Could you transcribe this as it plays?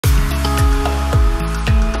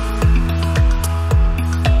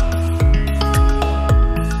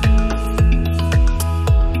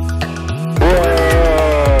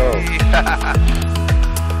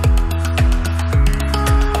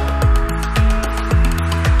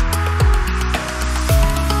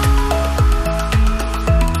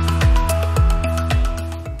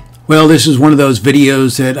Well, this is one of those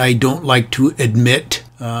videos that I don't like to admit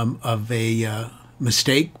of a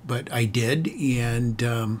mistake, but I did.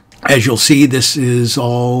 And as you'll see, this is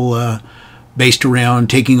all based around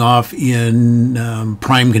taking off in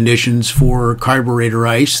prime conditions for carburetor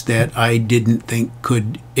ice that I didn't think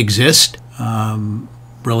could exist.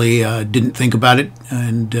 Really didn't think about it,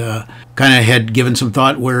 and kind of had given some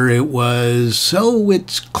thought where it was, oh,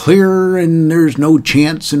 it's clear and there's no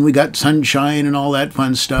chance and we got sunshine and all that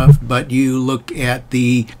fun stuff. But you look at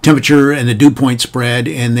the temperature and the dew point spread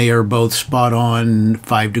and they are both spot on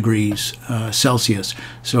 5 degrees Celsius.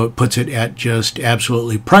 So it puts it at just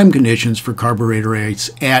absolutely prime conditions for carburetor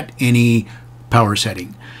ice at any power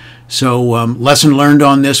setting. So lesson learned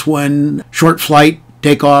on this one: short flight,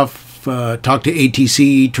 takeoff, talk to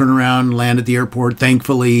ATC, turn around, land at the airport.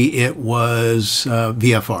 Thankfully, it was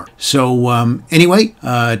VFR. So anyway,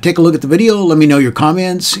 take a look at the video. Let me know your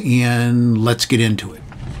comments, and let's get into it.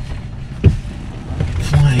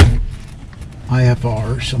 Flying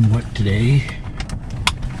IFR somewhat today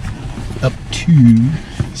up to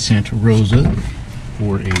Santa Rosa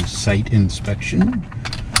for a site inspection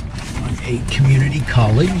on a community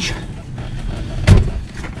college.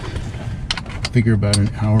 Figure about an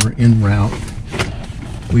hour en route.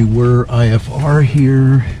 We were IFR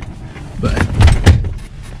here, but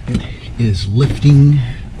it is lifting.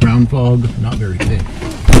 Ground fog, not very thick.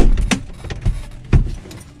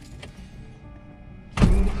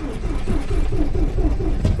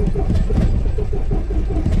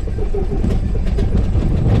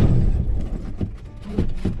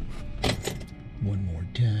 One more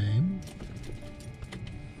time.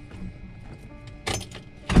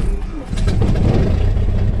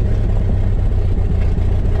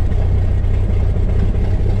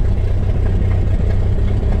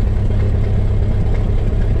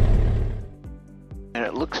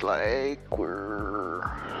 Looks like we're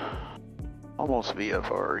almost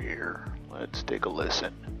VFR here. Let's take a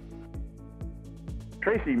listen.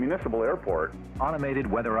 Tracy Municipal Airport. Automated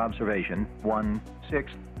weather observation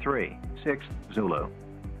 1636 Zulu.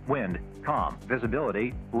 Wind calm.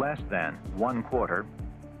 Visibility less than 1/4.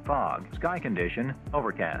 Fog. Sky condition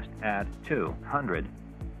overcast at 200.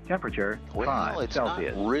 Temperature 5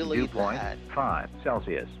 Celsius. Really Dew point bad. 5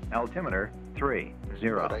 Celsius. Altimeter 30.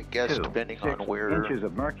 But I guess depending on where inches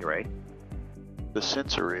of mercury. the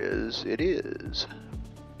sensor is, it is.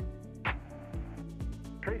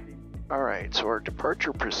 Tracy. All right, so our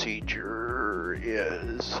departure procedure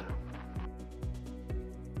is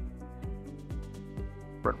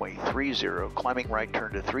runway 30, climbing right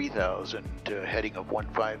turn to 3000, heading of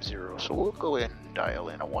 150. So we'll go ahead and dial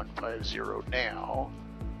in a 150 now.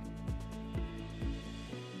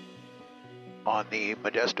 On the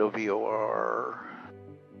Modesto VOR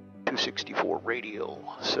 264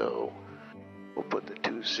 radial, so we'll put the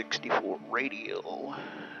 264 radial,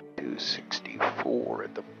 264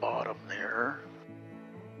 at the bottom there.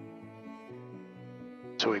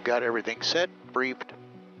 So we've got everything set, briefed.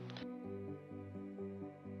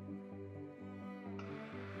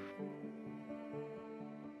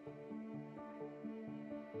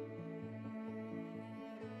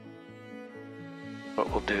 What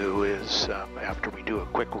we'll do is, after we do a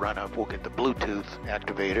quick run-up, we'll get the Bluetooth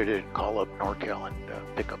activated and call up NorCal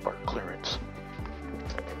and pick up our clearance.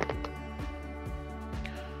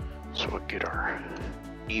 So we'll get our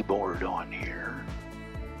kneeboard on here.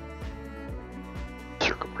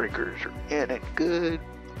 Circuit breakers are in and good.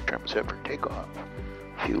 Trim set for takeoff.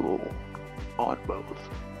 Fuel on both.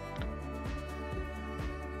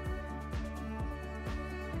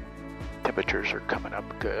 Temperatures are coming up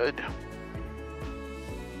good.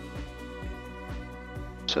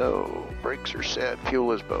 So, brakes are set,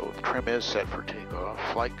 fuel is both, trim is set for takeoff,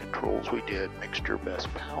 flight controls we did, mixture best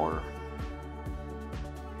power.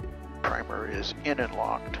 Primer is in and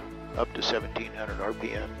locked, up to 1700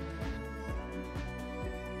 RPM.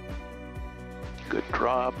 Good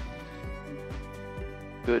drop.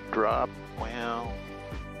 Good drop, well.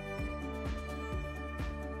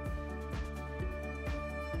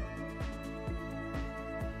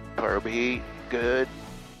 Carb heat, good.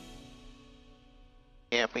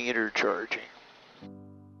 Ammeter charging.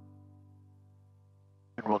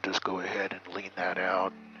 And we'll just go ahead and lean that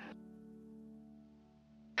out.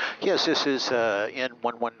 Yes, this is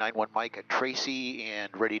N1191 Mike at Tracy and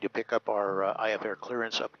ready to pick up our IFR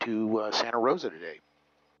clearance up to Santa Rosa today.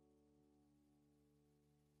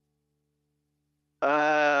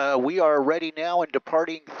 We are ready now and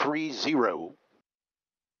departing 30.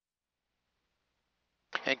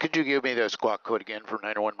 And could you give me the squawk code again for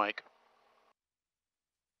 901 Mike?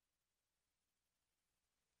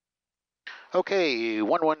 Okay,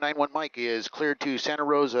 1191 Mike is cleared to Santa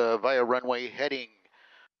Rosa via runway heading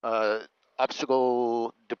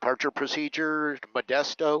obstacle departure procedure,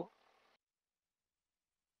 Modesto.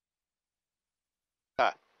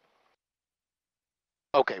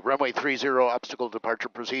 Okay, runway 30, obstacle departure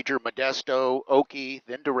procedure, Modesto, Okie,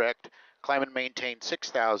 then direct, climb and maintain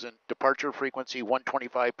 6,000, departure frequency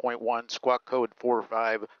 125.1, squawk code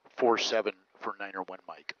 4547 for 901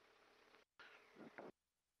 Mike.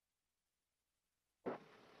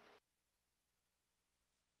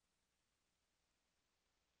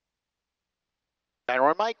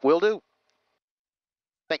 Mike, will do.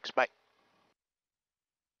 Thanks, bye.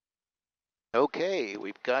 Okay,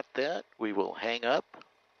 we've got that. We will hang up.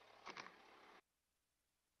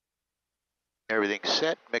 Everything's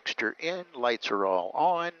set, mixture in, lights are all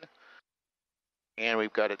on. And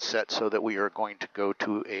we've got it set so that we are going to go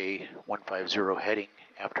to a 150 heading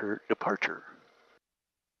after departure.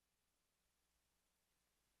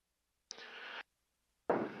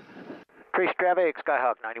 Trace traffic,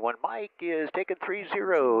 Skyhawk 91 Mike is taking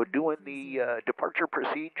 30, doing the departure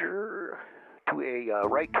procedure to a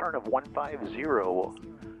right turn of 150.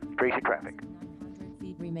 Tracy traffic. 100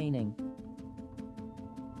 feet remaining.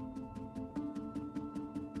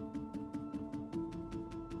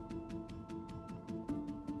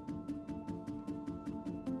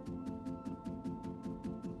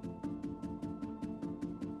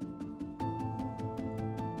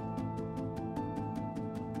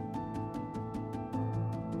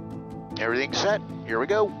 Everything's set. Here we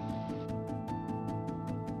go.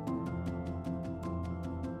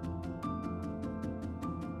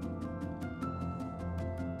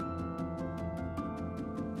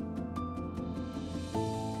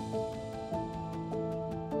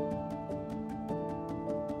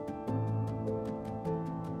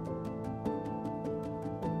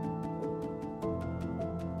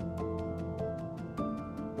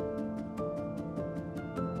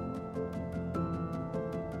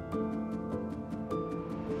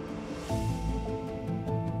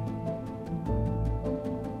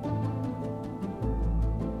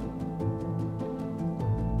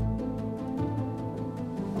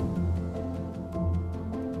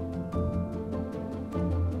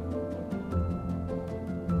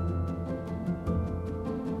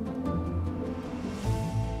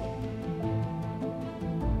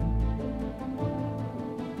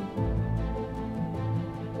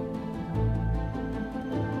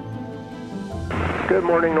 Good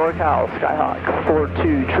morning, NorCal, Skyhawk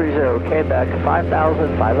 4230, came back to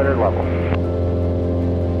 5,500 level.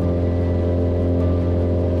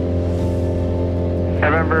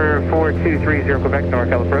 November 4230, Quebec,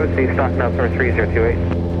 NorCal approach, see stock number 3028.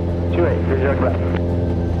 2830, Quebec.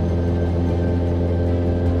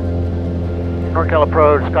 NorCal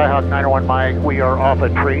approach, Skyhawk 901 Mike. We are off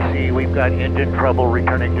at Tracy. We've got engine trouble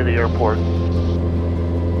returning to the airport.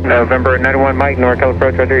 November 91 Mike, NorCal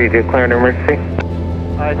approach, roger, you do clear an emergency?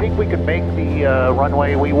 I think we could make the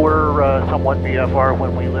runway. We were somewhat VFR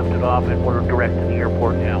when we lifted off, and we're direct to the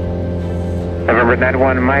airport now. November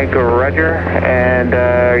 91 Mike, roger, and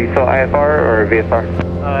are you still IFR or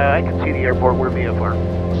VFR? I can see the airport. We're VFR.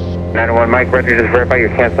 91 Mike, roger, just verify you're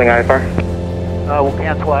canceling IFR? We'll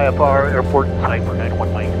cancel IFR, airport in sight for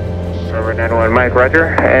 91 Mike. November 91 Mike, roger,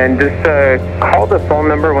 and just call the phone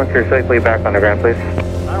number once you're safely back on the ground, please.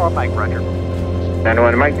 91 Mike, roger.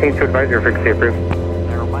 91 Mike, team to advise your frequency approved.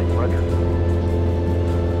 91 Mike, roger.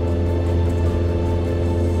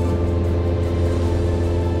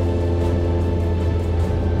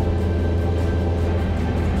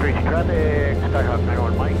 Tracy traffic, Skyhawk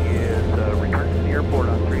 91 Mike is returning to the airport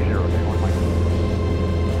on 3091 Mike.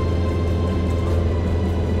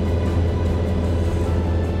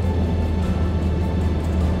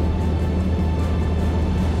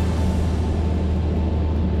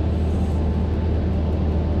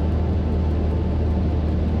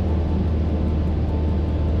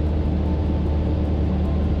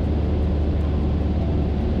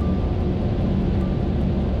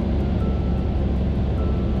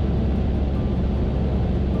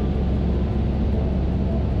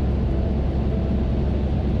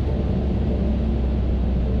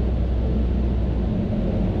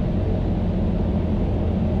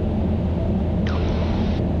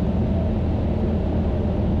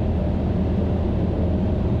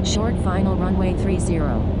 Short final runway 30.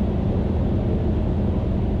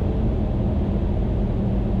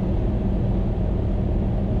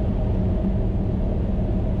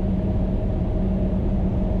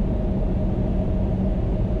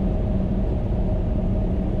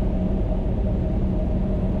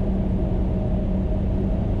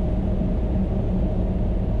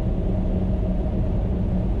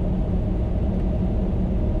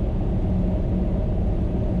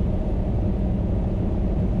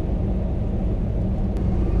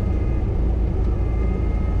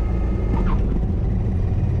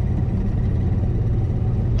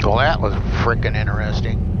 was frickin'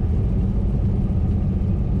 interesting.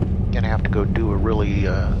 Gonna have to go do a really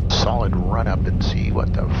solid run up and see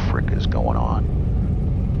what the frick is going on.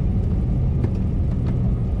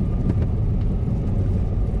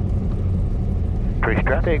 Trace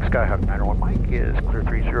traffic, Skyhawk 901 Mike is clear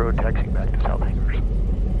 30, taxiing back to South Hangars.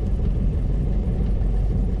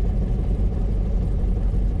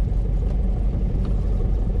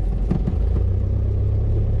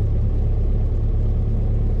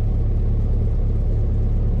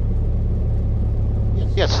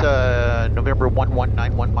 Yes, November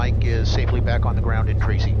 1191 Mike is safely back on the ground in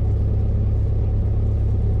Tracy.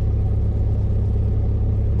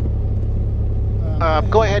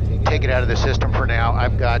 Go ahead and take it out of the system for now.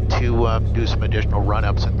 I've got to do some additional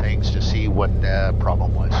run-ups and things to see what the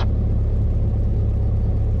problem was.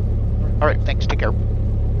 All right, thanks. Take care.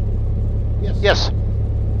 Yes.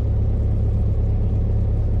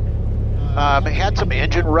 Had some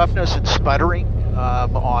engine roughness and sputtering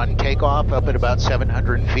on takeoff up at about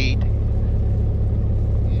 700 feet,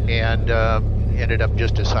 and ended up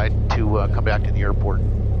just deciding to come back to the airport.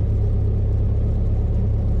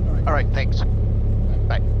 All right, thanks.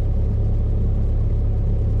 Bye.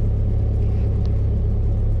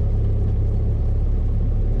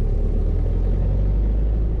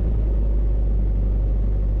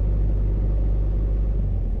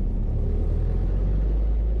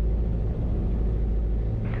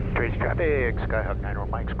 Trace traffic, Skyhawk 901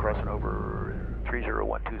 Mike's crossing over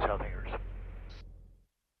 3012 South Hangars.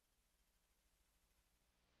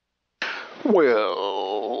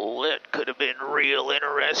 Well, that could have been real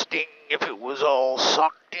interesting if it was all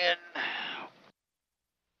sucked in.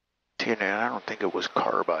 I don't think it was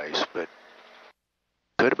Carb Ice, but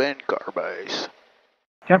could have been Carb Ice.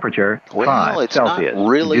 Temperature, Well, 5 it's Celsius. not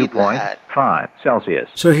really Dew point, that. 5 Celsius.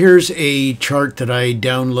 So here's a chart that I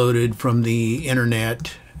downloaded from the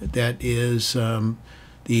internet that is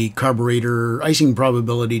the carburetor icing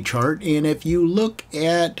probability chart. And if you look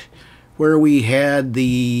at where we had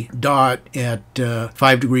the dot at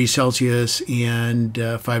 5 degrees Celsius and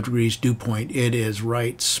 5 degrees dew point, it is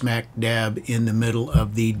right smack dab in the middle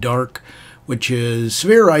of the dark, which is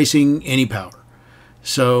severe icing, any power.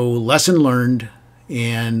 So lesson learned,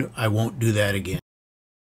 and I won't do that again.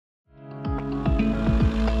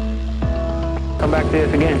 Come back to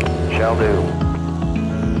us again. Shall do.